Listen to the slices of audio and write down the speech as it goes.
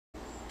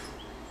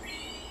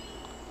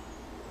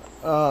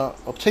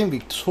obtain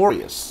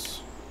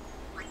victorious.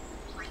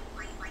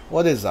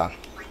 What is that?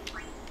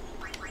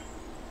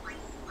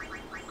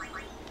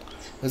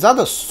 Is that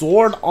a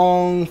sword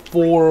on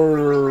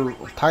for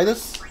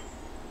Titus?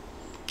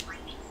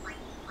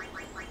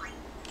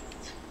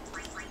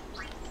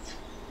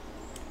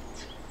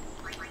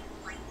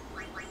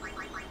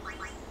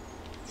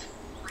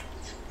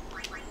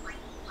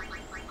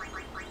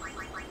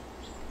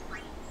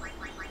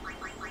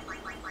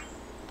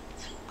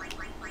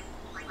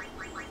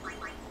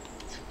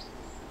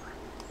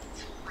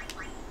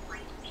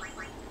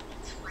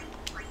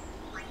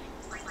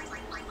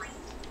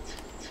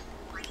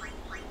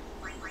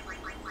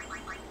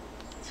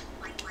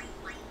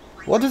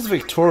 What is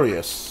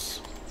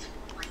victorious?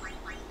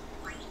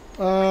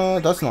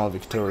 That's not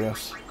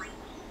victorious.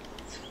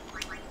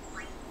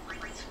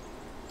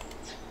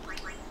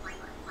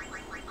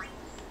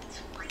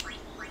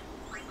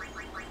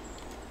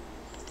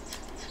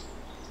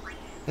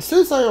 It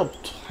says I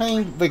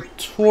obtained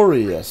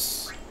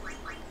victorious.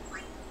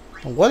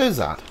 What is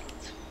that?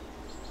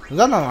 Is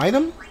that an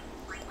item?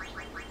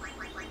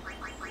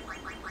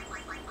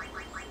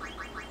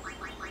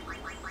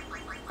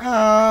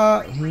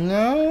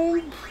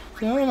 No.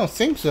 I don't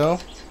think so.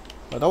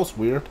 But that was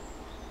weird.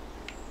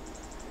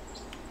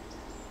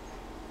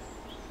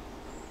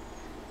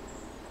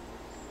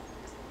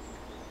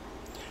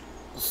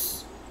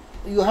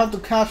 You have to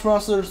catch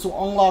monsters to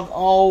unlock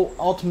all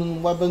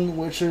ultimate weapon,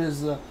 which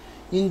is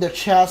in the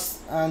chest,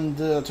 and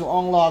to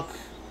unlock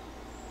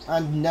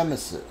and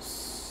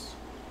nemesis.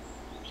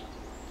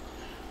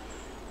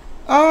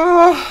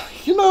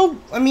 You know,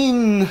 I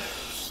mean,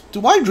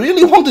 do I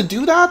really want to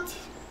do that?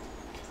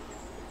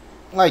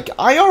 Like,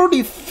 I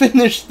already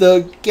finished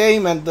the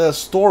game and the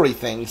story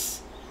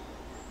things.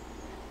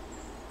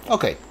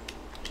 Okay.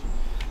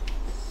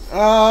 You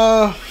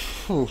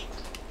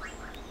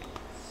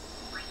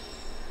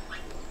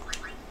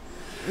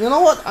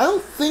know what? I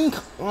don't think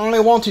I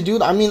want to do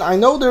that. I mean, I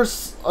know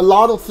there's a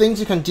lot of things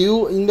you can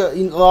do in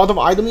a lot of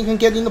items you can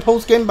get in the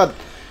post game, but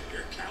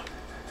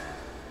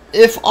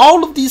if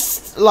all of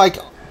these, like,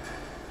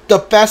 the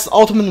best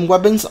ultimate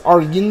weapons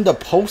are in the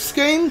post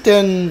game,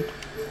 then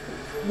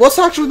what's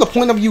actually the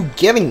point of you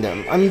getting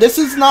them? I mean, this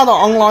is not an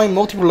online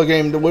multiplayer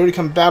game where you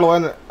can battle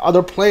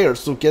other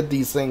players to get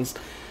these things.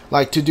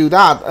 Like, to do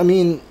that, I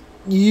mean,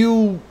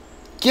 you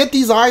get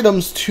these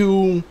items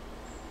to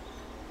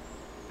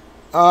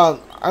I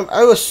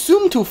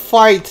assume to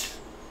fight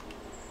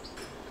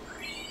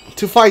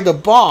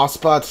the boss,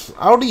 but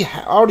I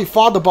already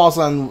fought the boss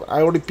and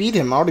I already beat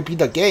him. I already beat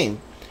the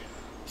game.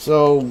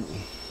 So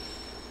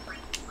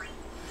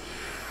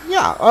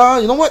yeah,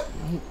 you know what?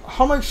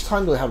 How much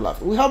time do we have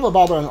left? We have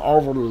about an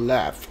hour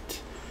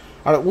left.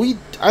 Alright,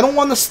 I don't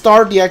want to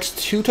start the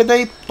X2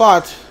 today,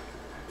 but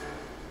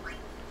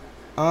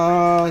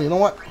you know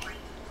what?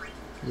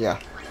 Yeah.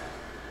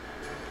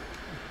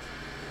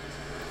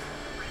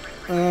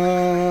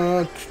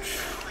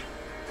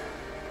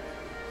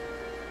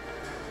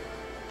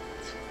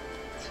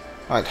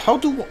 Alright, how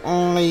do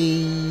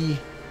I...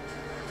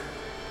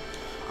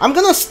 I'm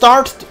gonna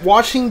start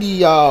watching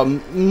the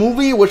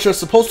movie, which is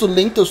supposed to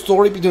link the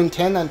story between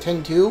 10 and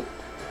 10-2.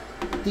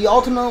 The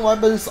ultimate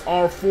weapons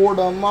are for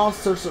the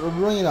monsters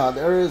arena.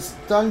 There is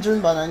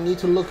dungeon, but I need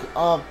to look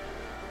up.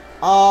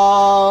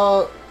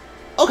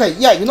 Okay,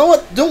 yeah. You know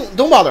what? Don't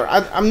bother.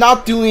 I'm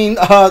not doing.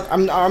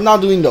 I'm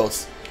not doing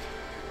those.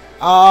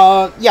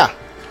 Yeah.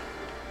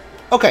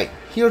 Okay.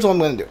 Here's what I'm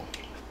gonna do.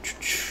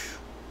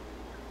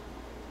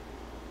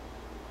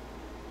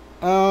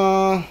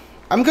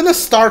 I'm gonna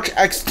start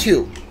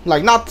X2.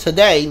 Like, not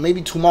today,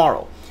 maybe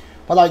tomorrow.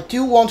 But I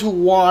do want to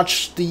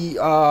watch the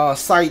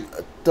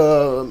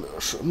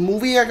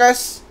movie, I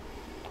guess,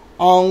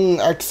 on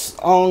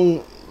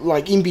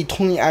like in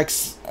between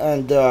X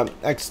and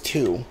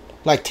X2,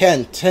 like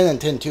 10 and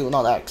 10-2,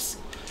 not X.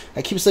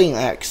 I keep saying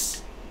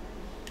X.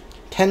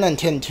 10 and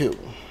 10-2.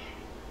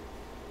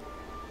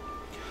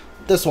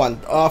 This one,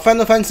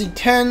 Final Fantasy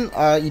X,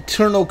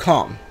 Eternal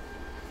Calm.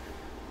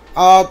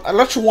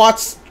 Let's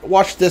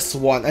watch this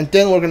one, and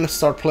then we're gonna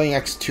start playing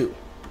X2.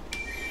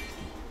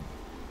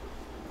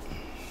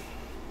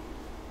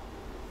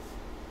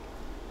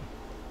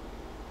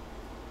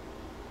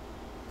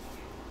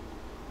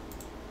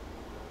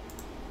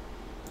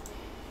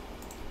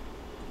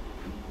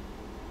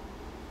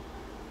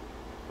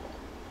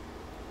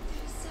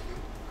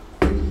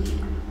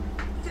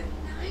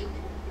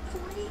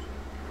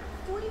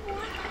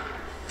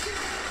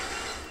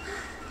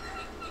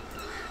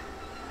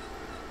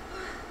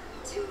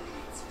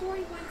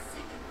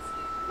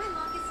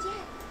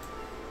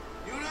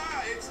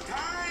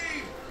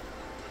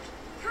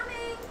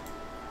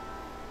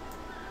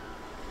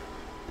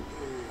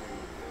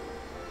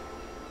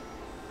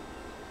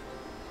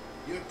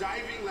 You're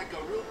diving like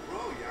a real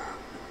pro, yeah?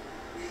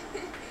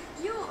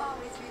 You'll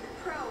always be the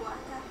pro,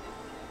 Waka.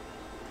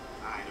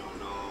 I don't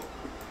know.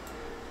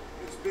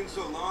 It's been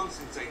so long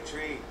since I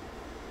trained.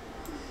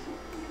 You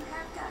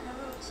have gotten a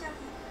little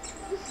chubby.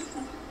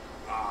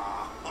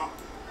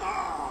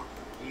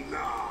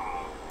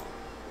 No.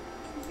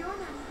 And you're not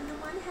even the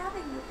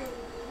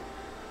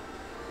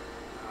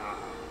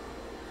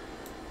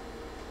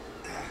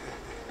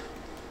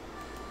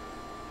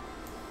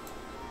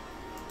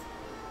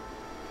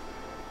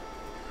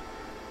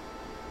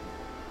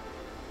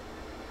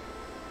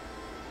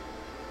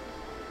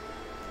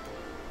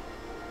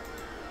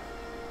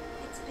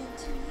been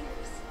 2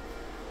 years.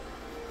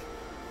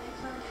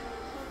 I've learned how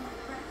to hold my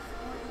breath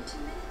for more than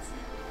 2 minutes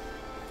now.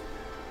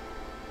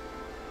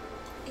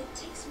 It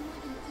takes more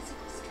than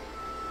physical strength,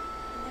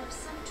 and there are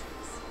some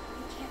tricks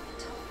you can't be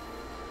taught.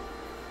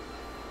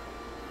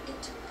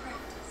 It took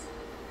practice,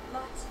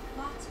 lots and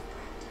lots of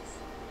practice.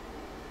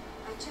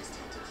 I just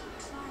had to keep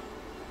trying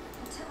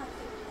until I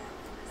figured it out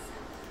for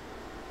myself.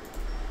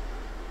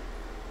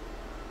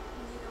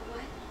 And you know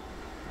what?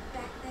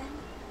 Back then,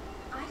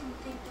 I didn't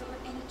think there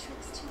were any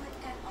tricks to it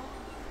at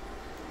all.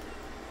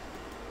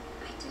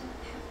 I didn't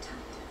have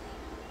time to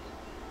think.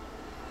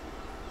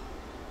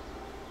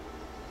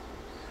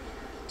 An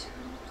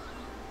eternal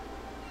calm.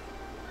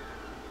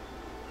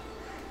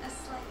 A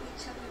slightly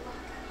chubby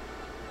Waka.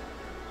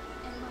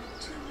 And my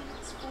 2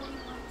 minutes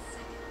 41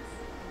 seconds.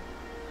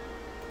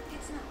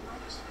 It's not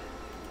much,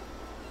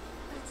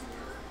 but it's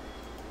enough.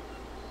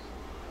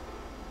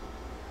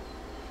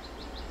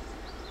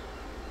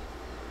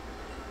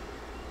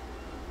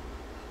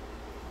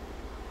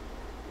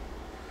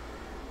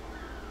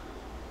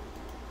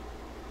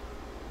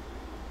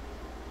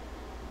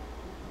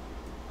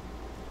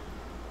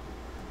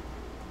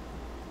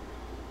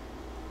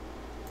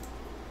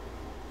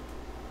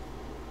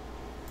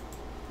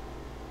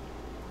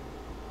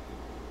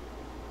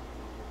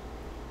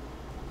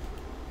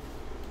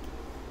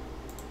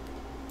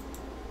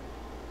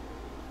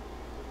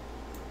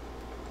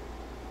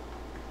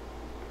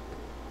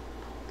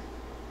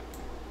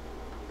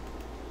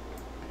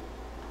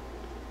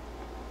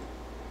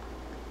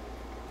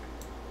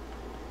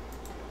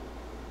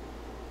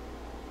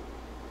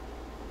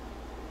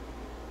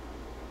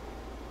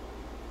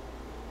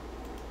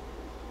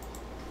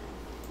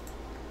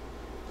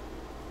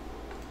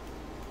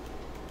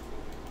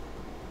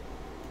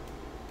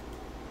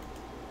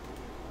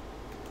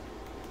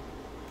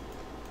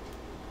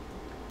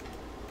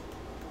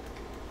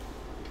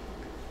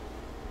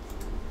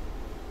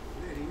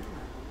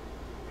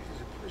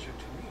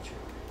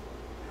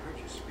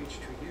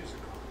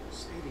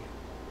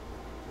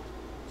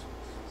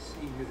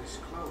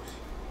 This close.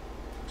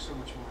 So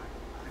much more.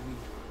 I mean,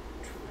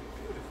 you're truly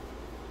beautiful.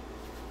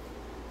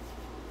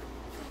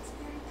 That's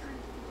very kind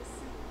of you to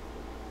say.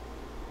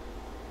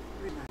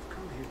 The reason I've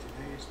come here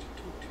today is to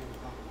talk to you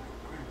about my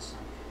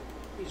grandson.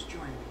 He's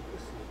joining the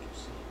youth league, you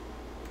see.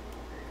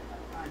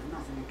 I've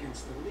nothing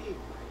against the league,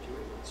 mind you.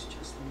 It's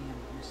just me and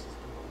the missus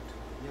belong to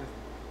the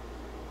other.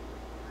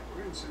 My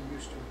grandson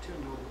used to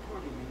attend all the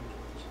party meetings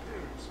with his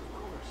parents, of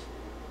course.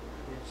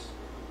 Yes,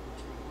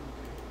 until one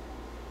day.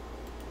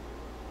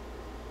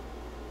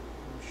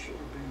 Should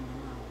have been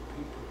around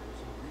people his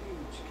own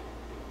age can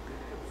be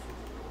bad for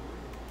the boy.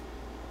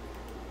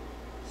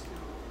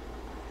 Still,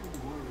 I am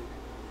worried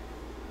about him.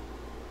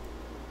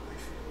 I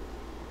feel,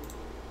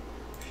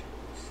 how shall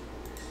we say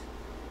this?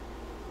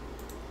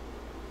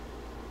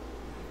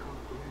 Like our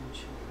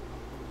grandchildren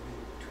are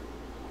moving too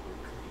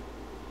quickly.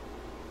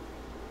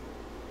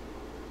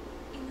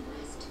 In the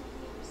last 2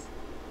 years,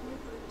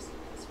 new groups have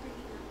been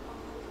springing up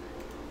all over.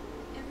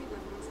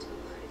 Everyone wants to be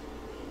part of a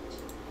new age.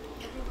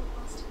 Everyone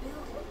wants to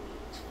build a new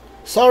age.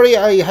 Sorry,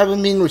 I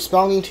haven't been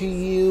responding to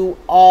you.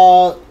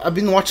 I've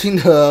been watching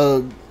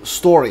the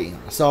story,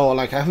 so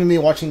like I haven't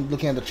been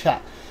looking at the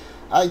chat.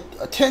 I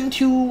tend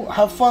to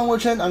have fun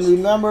with it, and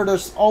remember,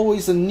 there's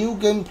always a new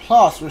game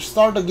plus. We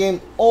start the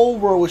game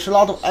over with a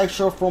lot of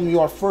extra from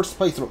your first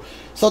playthrough.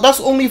 So that's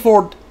only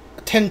for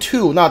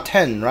 10.2, not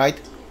 10, right?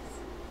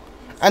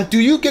 And do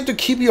you get to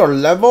keep your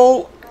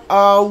level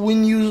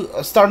when you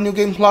start new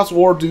game plus,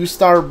 or do you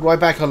start right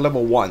back at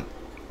level 1?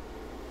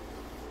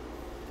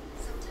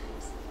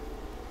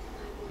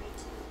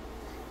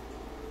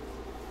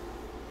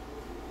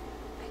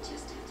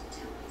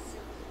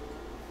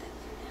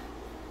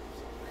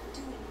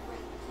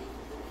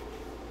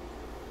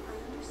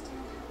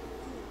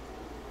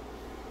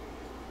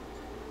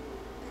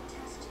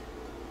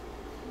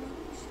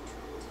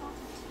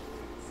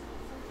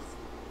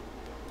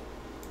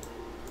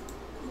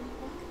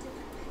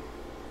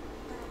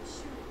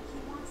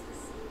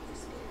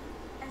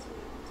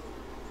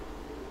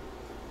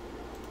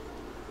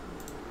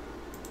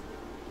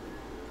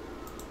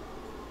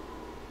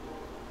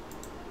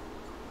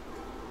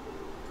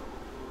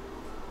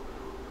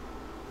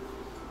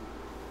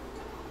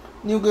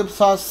 New game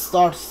plus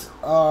starts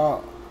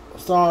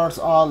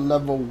on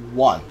level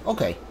 1.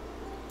 Okay.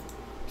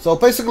 So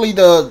basically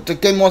the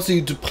game wants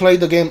you to play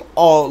the game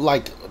all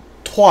like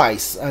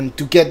twice and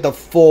to get the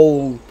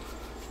full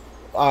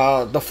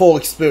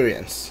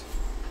experience.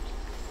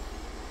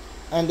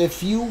 And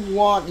if you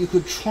want, you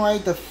could try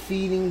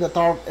defeating the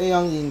Dark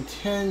Aeon in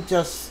 10.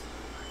 Just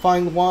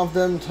find one of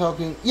them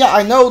talking. Yeah,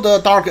 I know the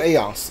Dark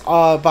Aeons.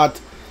 But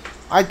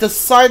I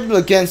decided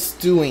against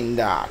doing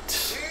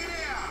that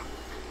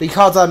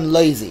because I'm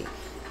lazy.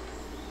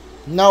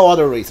 No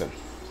other reason.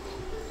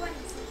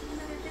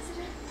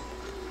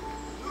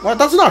 Well,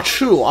 that's not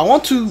true. I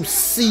want to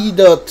see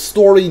the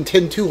story in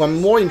 10.2. I'm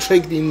more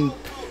intrigued in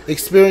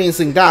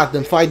experiencing that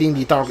than fighting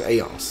the Dark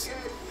Aeons.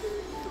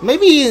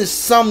 Maybe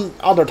some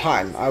other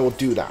time I will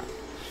do that.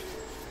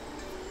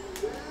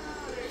 They're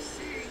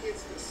saying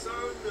it's the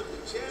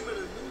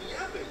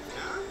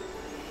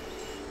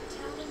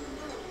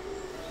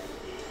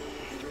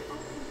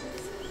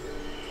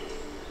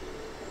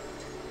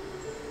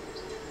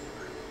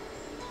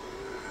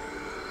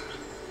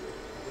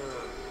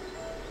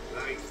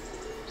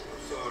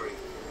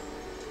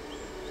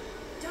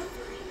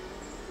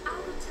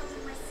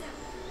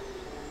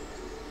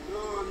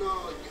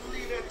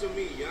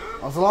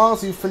As long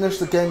as you finish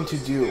the game to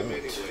do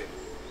it.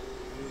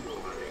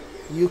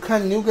 You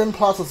can New Game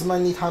Plus as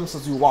many times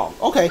as you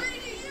want. Okay.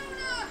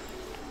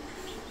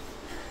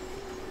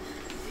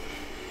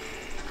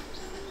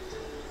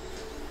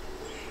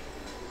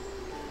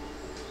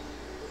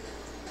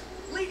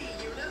 Lady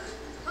Yuna,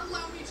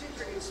 allow me to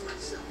introduce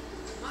myself.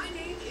 My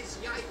name is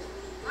Yael.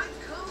 I've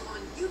come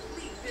on Youth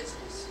League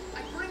business.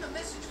 I bring a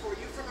message for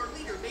you from our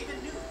leader, Maven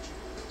Nuge.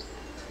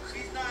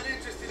 She's not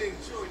interested in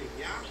joining,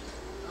 yeah?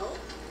 Oh?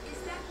 Is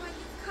that why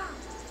you've come?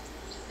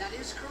 That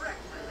is correct,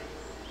 my lady.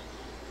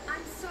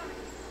 I'm sorry,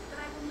 but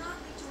I will not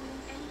be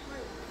joining any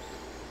group.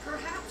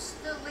 Perhaps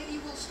the lady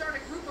will start a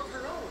group of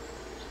her own.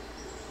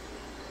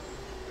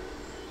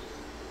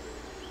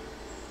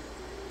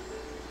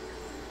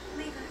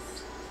 Leave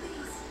us,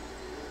 please.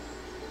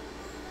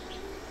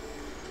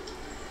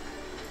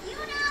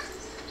 Yuna!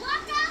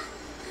 Waka!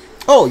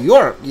 Oh,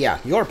 you're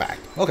back.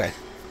 Okay.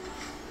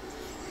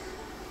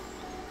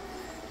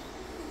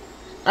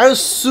 I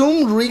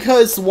assume Rika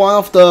is one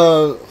of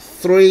the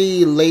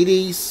 3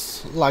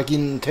 ladies, like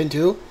in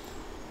 10-2.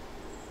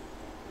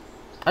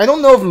 I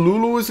don't know if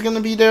Lulu is gonna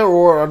be there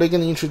or are they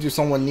gonna introduce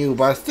someone new,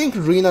 but I think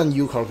Rina and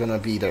Yuka are gonna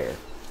be there.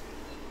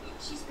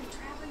 She's been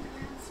traveling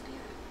around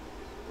Spirit,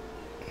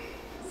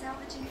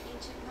 salvaging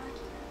ancient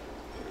Magia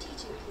and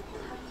teaching people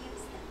how to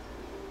use them.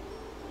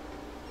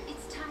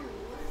 It's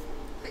tiring work,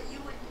 but you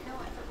wouldn't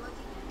know it from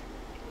looking at her.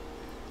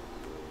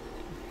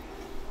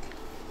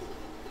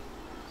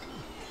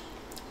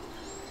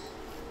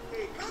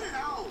 Hey, cut it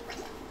out!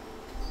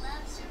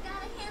 Love sure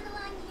got a handle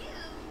on you.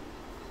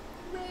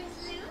 Where's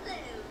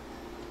Lulu?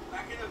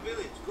 Back in the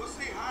village. Go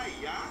say hi,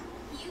 yeah?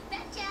 You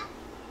betcha.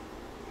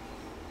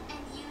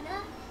 And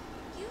Yuna,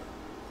 you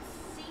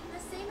seem the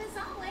same as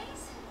always.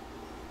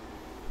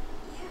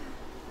 Yeah,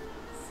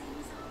 same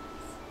as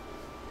always.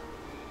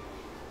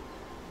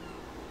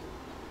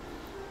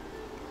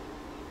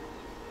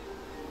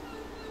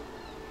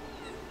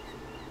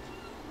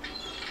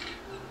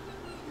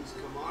 Is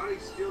Kamari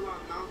still on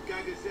Mount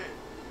Gagazet?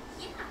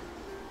 Yeah,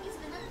 he's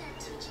been up there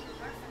teaching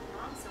her from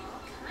moms all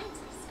kinds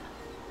of stuff.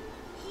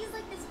 He's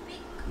like this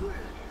big guru now.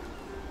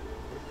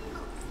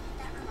 Oh,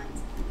 that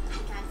reminds me. I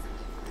got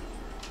something for you.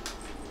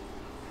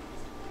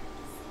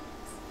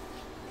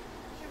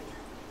 Here we go.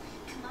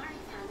 Kamari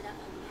found it up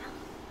on the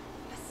mountain.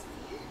 A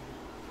sphere?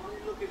 Funny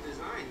looking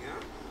design, yeah?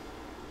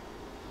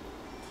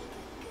 Take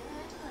a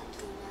good look,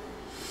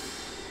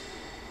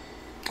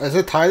 Yuna. Is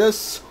it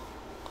Titus?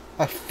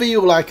 I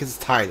feel like it's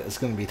Titus. It's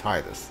gonna be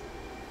Titus.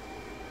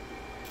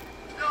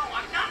 No,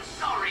 I'm not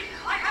sorry.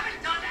 I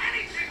haven't done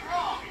anything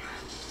wrong.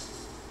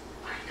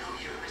 I know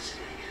you're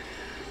listening.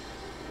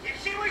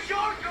 If she was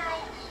your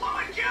girl,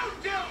 what would you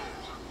do?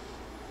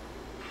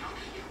 How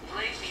can you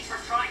blame me for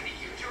trying to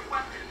use your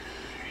weapon?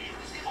 It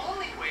was the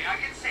only way I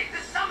could save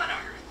the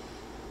summoner.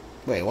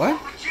 Wait, what?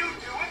 What would you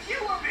do if you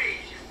were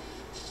me?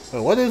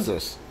 Wait, what is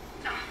this?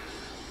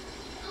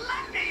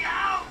 Let me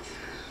out!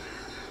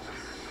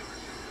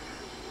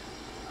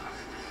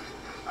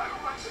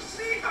 I want to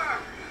see her!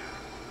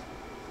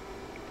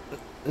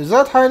 Is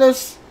that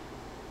Titus?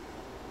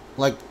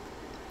 Like,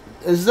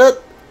 is that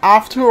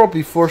after or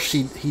before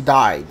he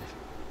died?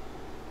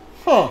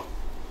 Huh.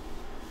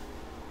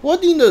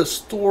 What in the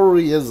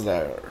story is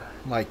there?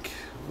 Like,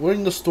 where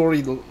in the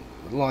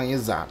storyline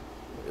is that?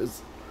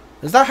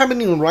 Is that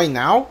happening right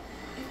now?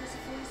 It was a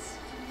voice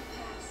from the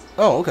past.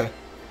 Oh, okay.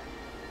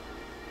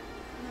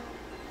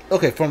 No,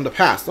 Okay, from the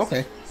past. Okay.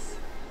 it's a voice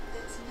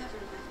that's never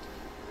left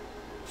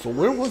me. So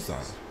where was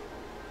that?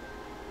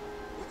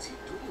 What's he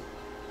doing?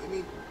 I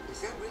mean, is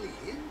that really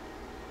him?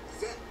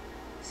 Is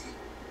he,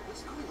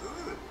 what's going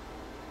on?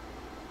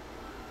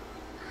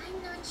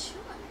 I'm not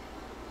sure.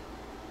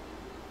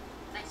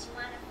 But you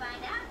want to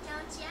find out,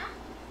 don't ya?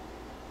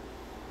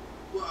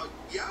 Well,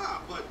 yeah,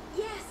 but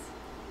Yes!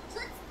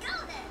 Let's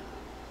go then.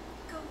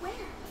 Go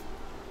where?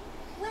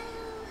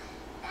 Well,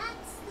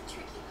 that's the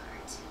tricky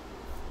part.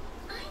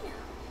 I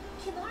know.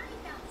 Kimari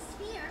found the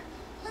sphere.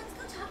 Let's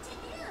go talk to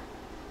him.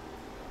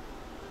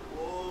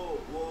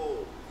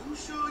 whoa. You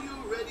sure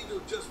you're ready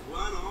to just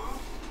run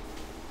off?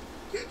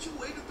 Can't you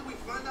wait until we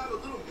find out a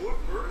little more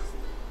first?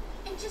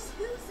 And just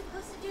who's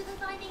supposed to do the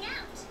finding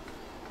out?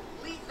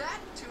 Leave that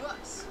to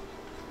us.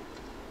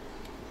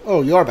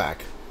 Oh, you're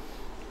back.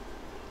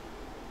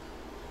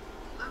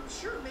 I'm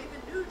sure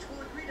Maven Nuge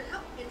will agree to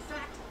help. In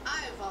fact,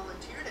 I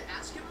volunteer to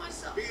ask him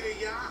myself. Peter,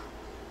 yeah?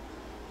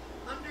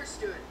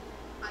 Understood.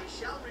 I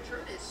shall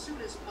return as soon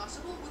as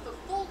possible with a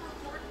full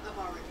report of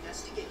our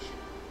investigation.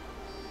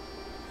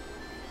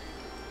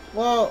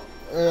 Well,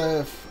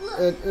 if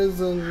it is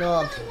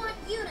not I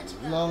want Yuna to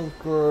go.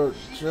 longer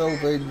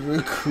jailbait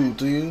Riku,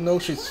 do you know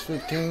she's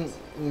 15?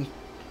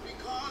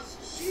 Because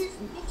she's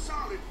booked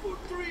solid for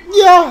 3 months.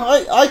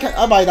 Yeah,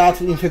 I buy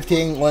that in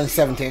 15 or in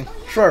 17. Oh,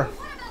 yeah, Sure. but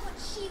what about what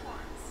she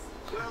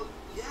wants? Well,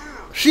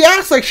 yeah. She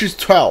acts like she's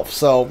 12,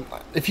 so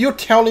if you're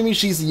telling me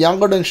she's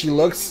younger than she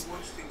looks,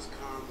 Once things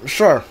calm,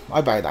 sure,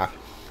 I buy that.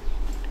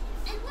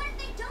 And what if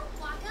they don't,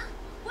 Waka?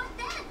 What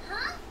then,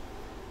 huh?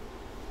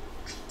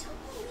 I don't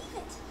believe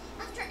it.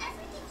 After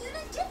everything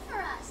Yuna did for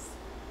us.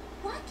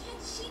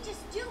 she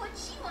just do what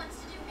she wants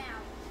to do now?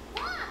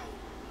 Why?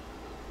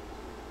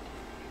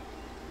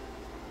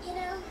 You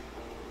know,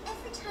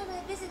 every time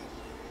I visited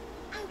here,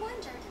 I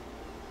wondered,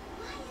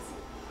 why is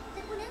it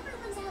that when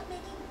everyone's out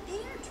making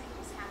their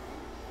dreams happen,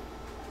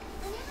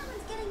 and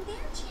everyone's getting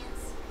their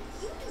chance,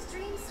 Yuna's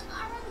dreams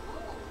are on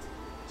hold?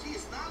 Gee,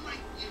 it's not like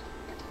you.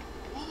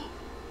 Ooh.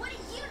 What do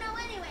you know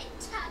anyway,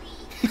 Tubby?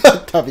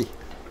 Tubby.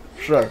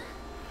 Sure.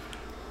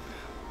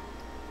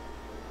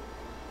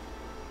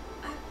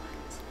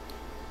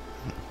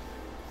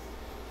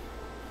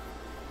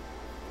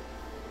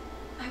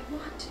 I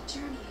want to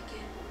journey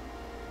again.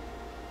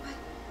 But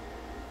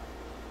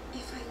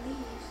if I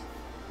leave,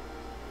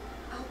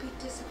 I'll be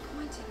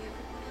disappointing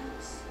everyone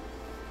else.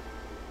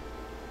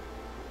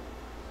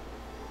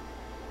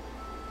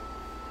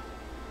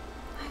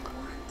 I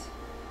want.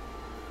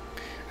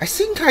 I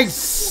think I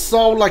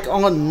saw like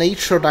on a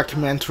nature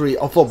documentary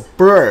of a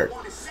bird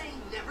Want to say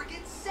never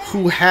get sad.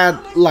 who had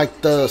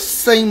like the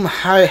same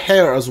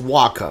hair as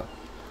Waka.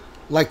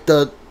 Like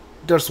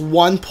there's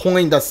one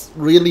point that's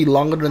really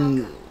longer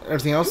than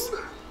everything else.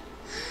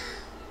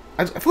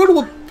 I forgot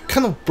what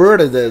kind of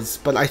bird it is,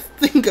 but I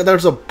think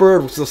there's a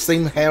bird with the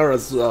same hair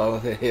as his.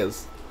 Right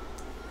on!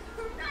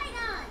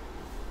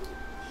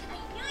 I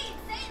knew you'd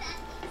say that,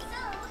 so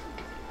I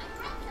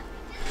brought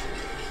something just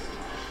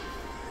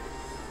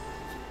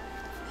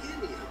Give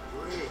me a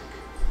break.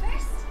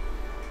 First,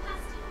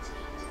 costume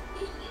change.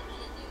 You need a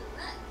new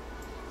look.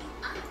 You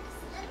are a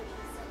celebrity,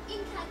 so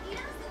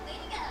incognito's the way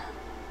to go.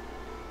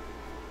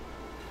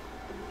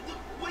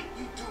 What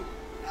you do?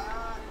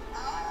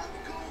 I'll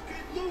go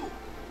get Lou.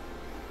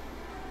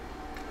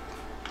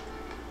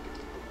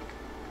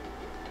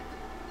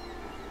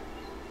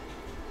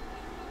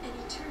 An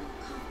eternal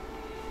calm.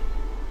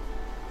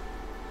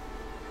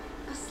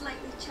 A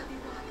slightly chubby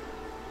Waka.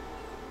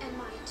 And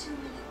my 2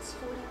 minutes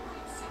 41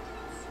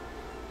 seconds.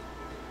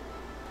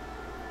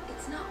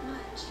 It's not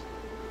much,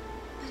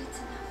 but it's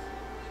enough.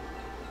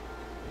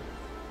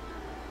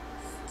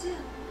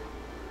 Still,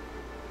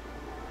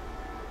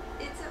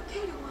 it's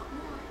okay to want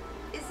more,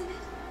 isn't it?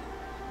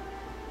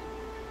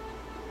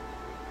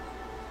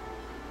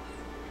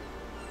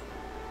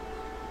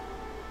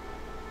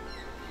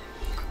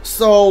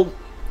 So,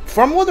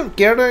 from what I'm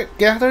gathering,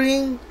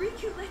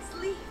 Riku, let's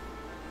leave.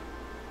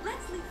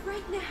 Let's leave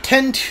right now.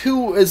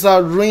 10-2 is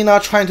Rena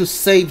trying to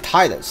save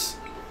Titus.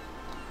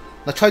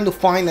 Like trying to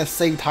find and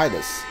save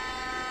Titus.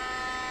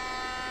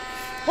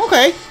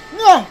 Okay,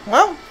 yeah,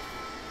 well,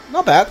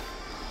 not bad.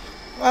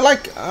 I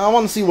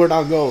want to see where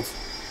that goes.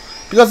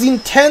 Because in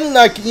 10,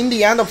 like in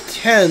the end of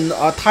 10,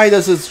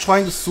 Titus is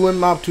trying to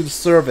swim up to the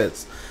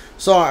surface.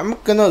 So I'm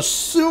gonna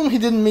assume he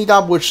didn't meet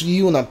up with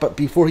Yuna, but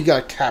before he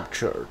got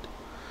captured.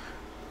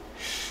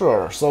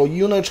 Sure, so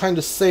Yuna trying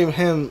to save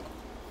him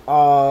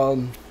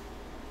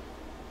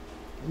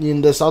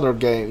in this other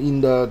game,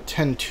 in the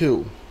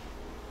 10-2.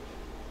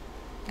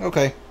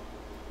 Okay.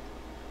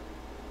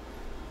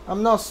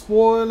 I'm not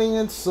spoiling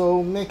it,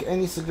 so make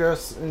any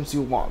suggestions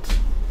you want.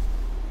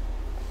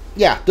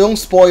 Yeah, don't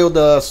spoil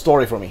the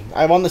story for me.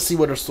 I want to see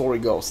where the story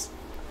goes.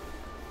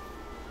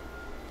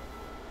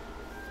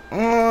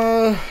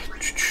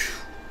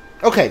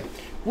 Okay,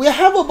 we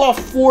have about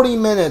 40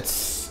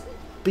 minutes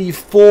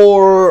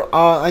before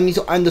I need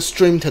to end the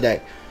stream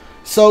today.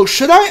 So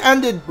should I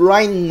end it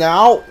right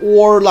now,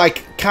 or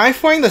like can I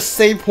find a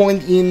save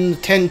point in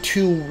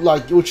 10-2,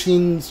 like which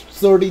means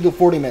 30 to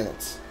 40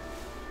 minutes?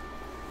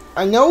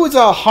 I know it's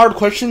a hard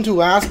question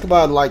to ask,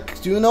 but like,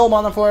 do you know,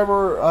 Mana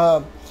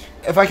Forever,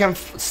 if I can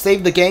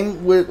save the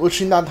game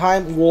within that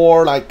time,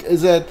 or like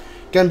is it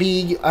gonna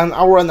be an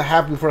hour and a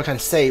half before I can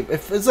save?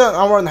 If it's an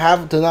hour and a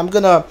half, then I'm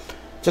gonna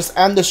just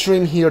end the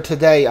stream here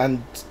today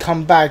and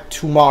come back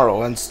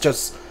tomorrow and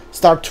just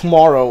start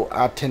tomorrow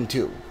at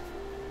 10-2.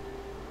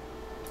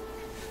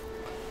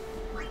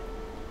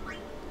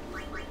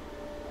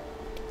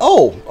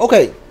 Oh,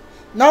 okay.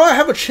 Now I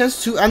have a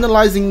chance to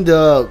analyzing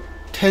the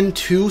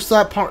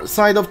 10-2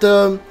 side of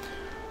the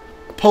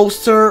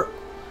poster.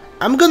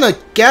 I'm gonna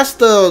guess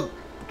the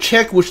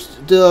chick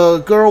with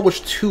the girl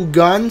with 2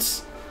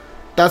 guns.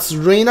 That's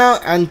Rena,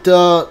 and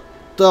the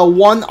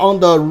one on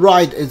the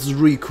right is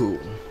Riku.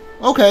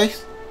 Okay.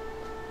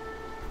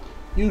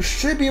 You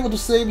should be able to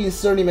save in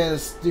 30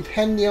 minutes,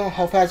 depending on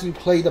how fast you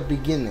play the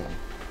beginning.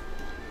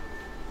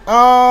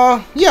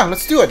 Yeah,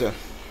 let's do it.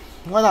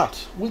 Why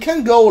not? We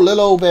can go a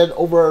little bit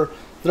over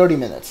 30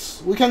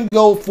 minutes. We can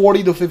go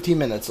 40 to 50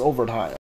 minutes over time.